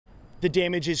The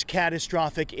damage is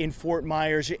catastrophic in Fort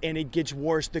Myers, and it gets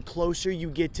worse the closer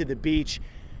you get to the beach.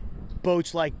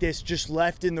 Boats like this just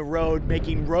left in the road,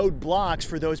 making roadblocks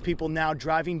for those people now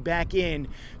driving back in,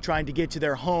 trying to get to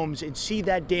their homes and see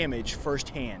that damage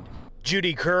firsthand.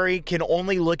 Judy Curry can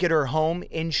only look at her home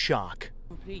in shock.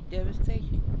 Complete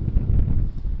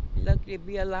devastation. Lucky to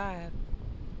be alive.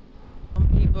 Some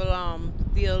people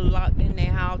still locked in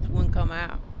their house, wouldn't come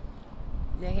out.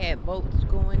 They had boats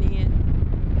going in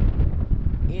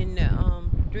the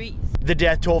streets. The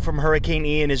death toll from Hurricane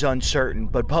Ian is uncertain,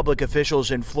 but public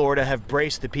officials in Florida have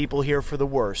braced the people here for the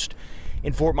worst.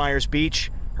 In Fort Myers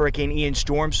Beach, Hurricane Ian's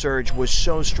storm surge was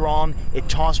so strong it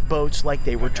tossed boats like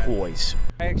they were toys.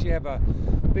 I actually have a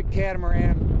big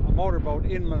catamaran, a motorboat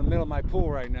in the middle of my pool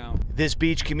right now. This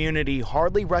beach community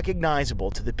hardly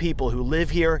recognizable to the people who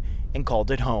live here and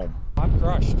called it home. I'm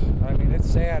crushed. I mean, it's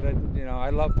sad. I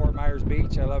love Fort Myers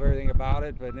Beach. I love everything about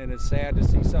it, but then it's sad to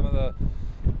see some of the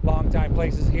longtime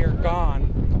places here gone,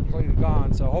 completely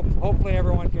gone. So hopefully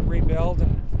everyone can rebuild,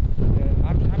 and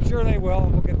I'm sure they will,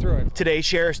 and we'll get through it. Today,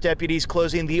 sheriff's deputies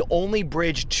closing the only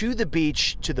bridge to the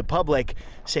beach to the public,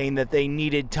 saying that they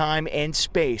needed time and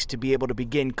space to be able to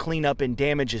begin cleanup and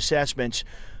damage assessments.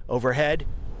 Overhead,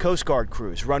 Coast Guard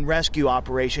crews run rescue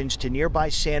operations to nearby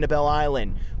Sanibel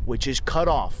Island, which is cut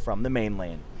off from the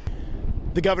mainland.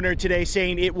 The governor today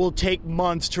saying it will take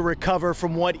months to recover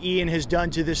from what Ian has done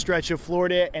to this stretch of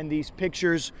Florida, and these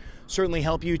pictures certainly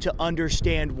help you to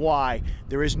understand why.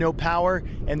 There is no power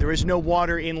and there is no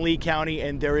water in Lee County,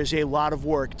 and there is a lot of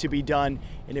work to be done,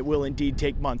 and it will indeed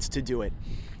take months to do it.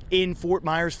 In Fort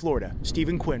Myers, Florida,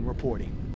 Stephen Quinn reporting.